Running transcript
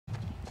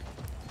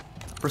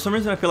For some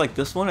reason, I feel like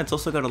this one, it's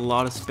also got a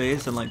lot of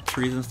space and like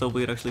trees and stuff.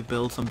 We could actually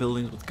build some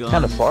buildings with guns.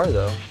 Kind of far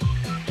though.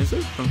 Is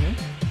it from here?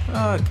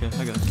 Oh, okay,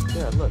 I got you.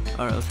 Yeah, look.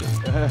 All right, let's go.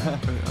 I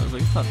was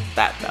like, it's not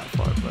that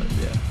far, but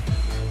yeah.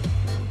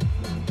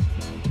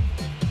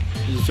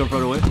 You just jump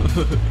right away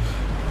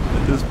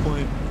at this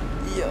point.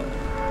 Yeah.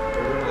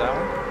 That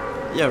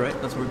one? Yeah, right.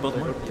 That's where we both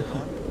went.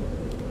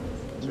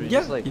 So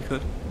Yeah, like... you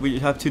could. We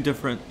have two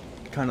different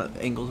kind of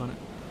angles on it.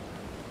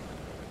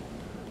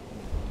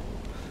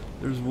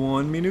 There's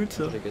 1 minute.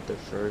 To get there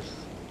first.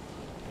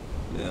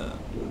 Yeah.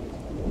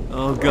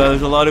 Oh god,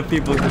 there's a lot of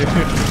people here.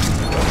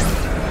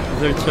 Is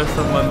there a chest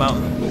on my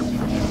mountain?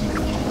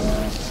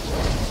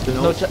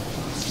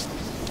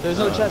 There's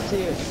no chest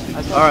here.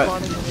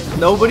 Alright.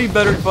 Nobody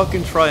better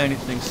fucking try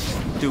anything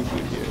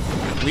stupid here.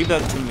 Leave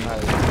that to me.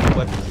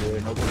 Weapons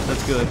here.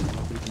 That's good.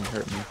 Nobody can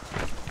hurt me.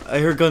 I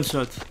hear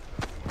gunshots.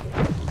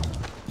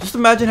 Just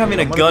imagine having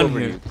a gun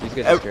here. These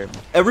guys scared me.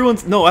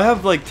 Everyone's... No, I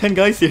have like 10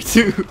 guys here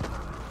too.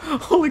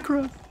 Holy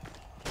crap.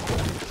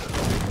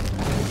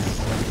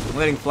 I'm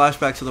getting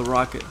flashbacks to the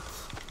rockets.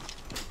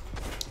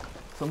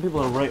 Some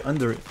people are right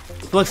under it.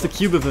 Flex the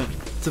cube event.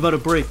 It's about to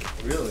break.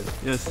 Really?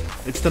 Yes.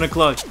 It's 10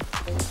 o'clock.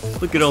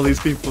 Look at all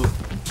these people.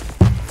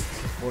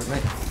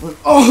 Fortnite.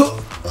 Oh!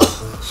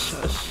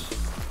 Shush.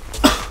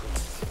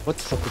 What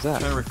the fuck was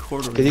that? I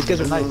record them. Okay, these guys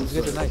are nice. These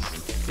guys are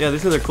nice. Yeah,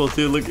 these guys are cool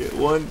too. Look at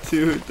 1,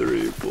 2,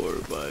 3, 4,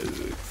 5,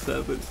 6,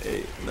 7,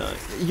 8, 9.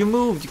 You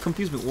moved. You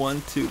confused me.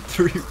 1, 2,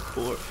 3,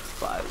 4,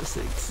 5,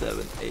 6,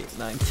 7, 8,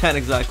 9, 10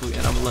 exactly,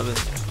 and I'm 11.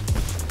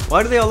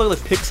 Why do they all look like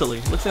pixely?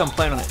 Looks like I'm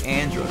playing on an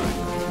Android right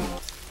now.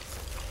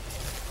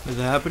 Is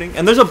it happening?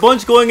 And there's a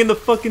bunch going in the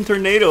fucking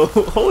tornado.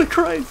 Holy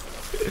Christ!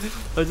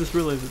 I just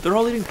realized it. They're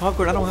all eating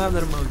popcorn. I don't have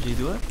that emoji,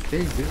 do I?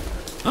 They do.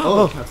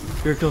 Oh,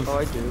 here it comes. Oh,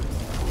 I do.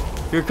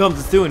 Here it comes.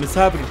 It's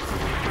happening.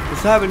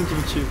 It's happening,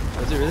 Jimmy Choo.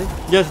 Is it really?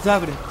 Yes, it's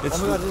happening. It's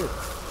oh my god, it is.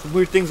 Some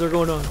weird things are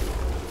going on.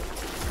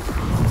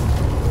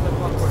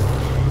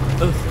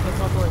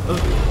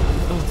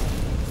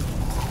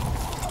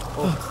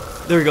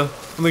 There we go.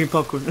 I'm making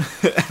popcorn.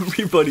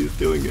 Everybody's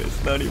doing it.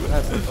 It's not even.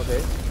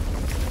 Okay.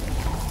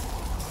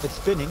 It's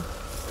spinning.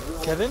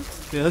 Kevin?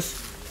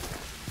 Yes.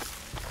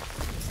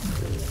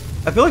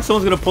 I feel like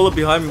someone's gonna pull up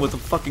behind me with a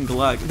fucking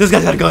Galag. This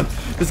guy's got a gun.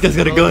 This guy's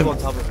got a gun.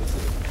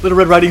 Little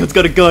Red Riding Hood's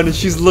got a gun, and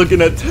she's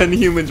looking at 10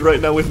 humans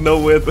right now with no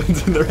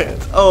weapons in their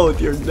hands. Oh,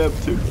 dear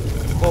Neptune.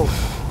 Oh.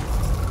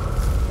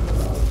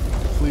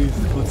 Please,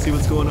 let's see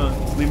what's going on.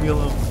 Leave me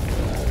alone.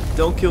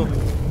 Don't kill me.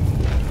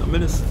 I'm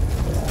innocent.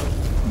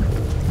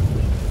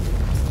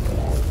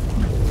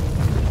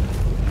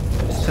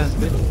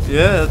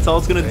 Yeah, that's all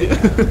it's gonna do.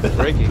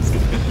 Breaking.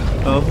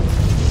 Oh.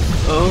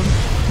 Oh.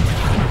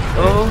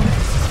 Oh.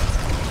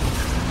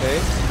 Okay.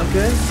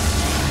 Okay.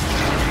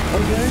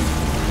 Okay.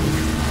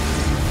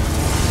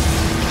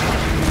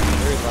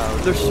 Very loud.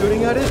 They're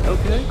shooting at it?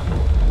 Okay.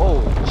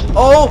 Oh. Geez.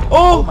 Oh! Oh!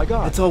 Oh my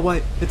god. It's all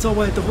white. It's all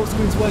white. The whole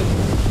screen's white.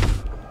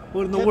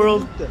 What in the Kevin,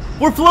 world? look this.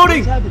 We're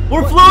floating!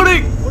 We're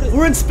floating!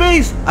 We're in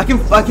space! I can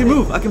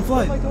move. I can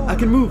fly. Oh I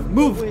can move.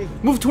 Move.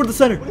 Move toward the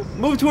center.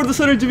 Move toward the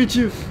center, Jimmy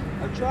Choo.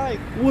 I'm trying.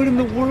 What in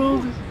the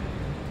world?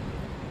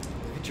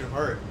 Hit your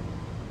heart.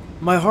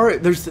 My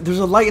heart. There's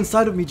a light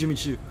inside of me, Jimmy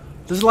Choo.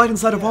 There's a light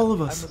inside of all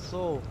of us. I'm a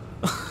soul.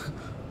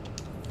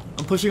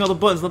 I'm pushing all the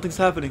buttons. Nothing's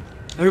happening.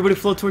 Everybody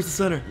float towards the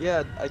center.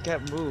 Yeah, I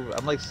can't move.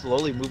 I'm like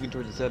slowly moving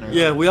towards the center.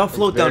 Yeah, we all like,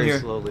 float down here.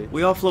 Slowly.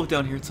 We all float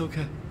down here. It's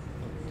okay.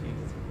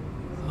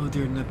 Oh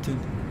dear Neptune.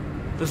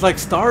 There's like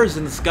stars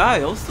in the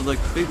sky also, like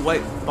big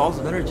white balls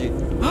of energy.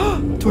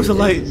 Towards the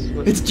light.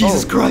 It's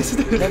Jesus Christ.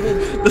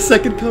 The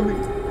second coming.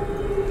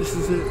 This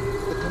is it.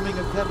 The coming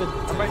of heaven.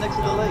 I'm right next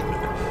to the lake.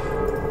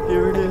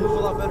 Here it I can is. move a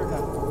lot better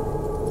now.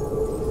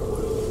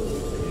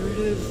 Here it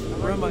is.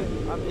 Where am I?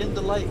 I'm in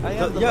the light. I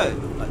am the yeah.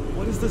 light.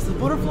 What is this? The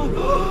butterfly?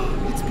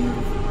 It's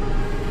beautiful.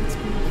 It's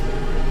beautiful.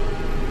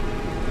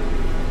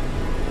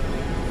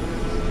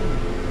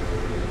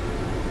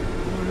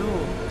 Oh no.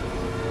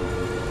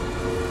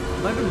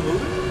 Have I been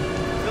moving?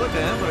 I feel like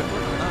I am, but I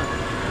feel like I'm not.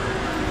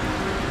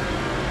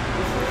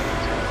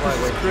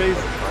 This is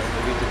crazy.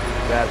 Maybe it's a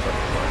bad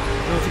butterfly.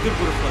 No, it's a good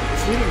butterfly.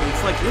 It's leading me.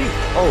 It's like leaf.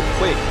 Oh,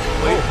 wait.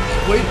 Wait.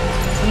 Oh. Wait.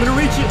 I'm gonna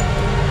reach it.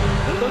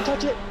 Don't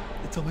touch it.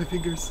 It's on my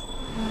fingers.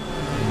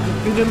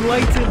 I've been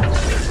enlightened.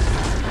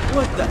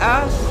 What the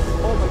ass?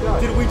 Oh my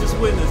god. Did we just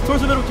win this?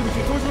 Towards the middle, Jimmy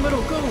Choo. Towards the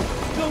middle. Go.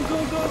 Go, go,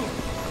 go.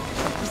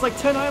 There's like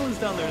 10 islands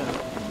down there now.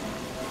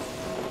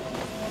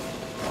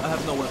 I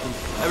have no weapons.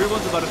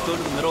 Everyone's about to go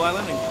to the middle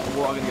island and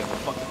we're all gonna get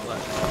fucking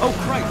flashed. Oh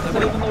Christ!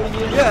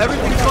 Yeah,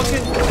 everything's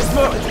fucking. It's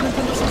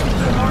Nintendo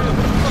 64 Mario.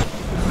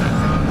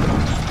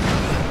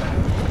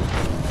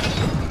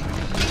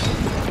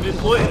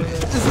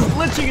 This is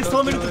glitching. It's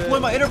telling me to deploy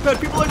my interpad.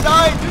 People are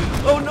dying.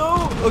 Oh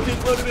no. Okay,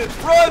 it's loaded in.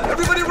 Run!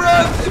 Everybody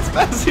run! It's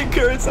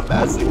massacre. It's a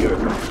massacre.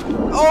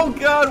 Oh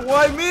God,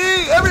 why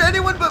me?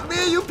 Anyone but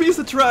me, you piece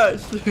of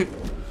trash.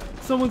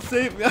 Someone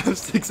save me. I have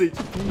 6 HP.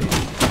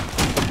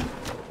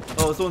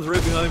 Oh, someone's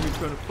right behind me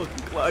trying to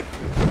fucking clock me.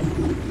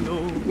 No.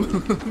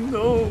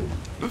 No.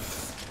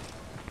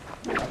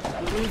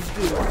 What is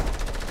this?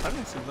 How did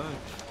I survive?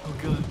 Oh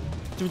god.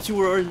 Jimmy Choo,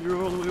 where are you?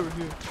 You're all the way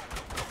over here.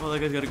 Oh, that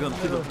guy's gotta go.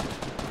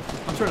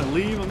 I'm trying to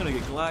leave. I'm gonna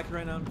get glacked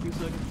right now in a few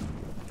seconds.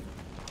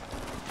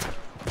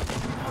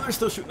 Oh, they're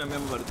still shooting at me.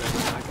 I'm about to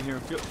die. I can hear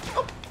him.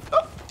 Oh,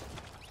 oh.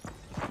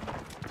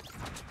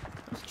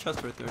 There's a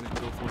chest right there. I need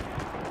to go for it.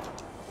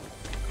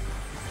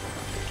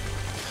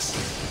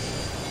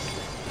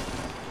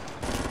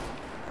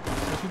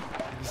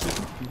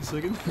 Give me a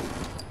second.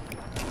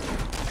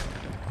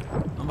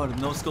 I'm about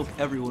to no-scope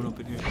everyone up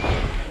in here.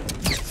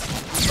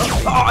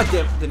 Oh,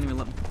 damn! Didn't even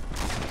let me.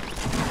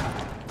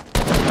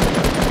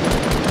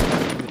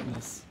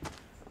 Witness.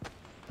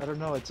 I don't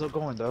know, it's still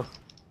going though.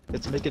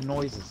 It's making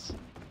noises.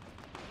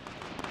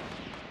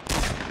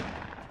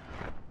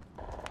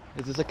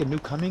 Is this like a new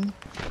coming?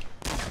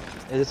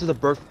 This is a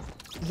birth.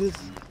 Is this?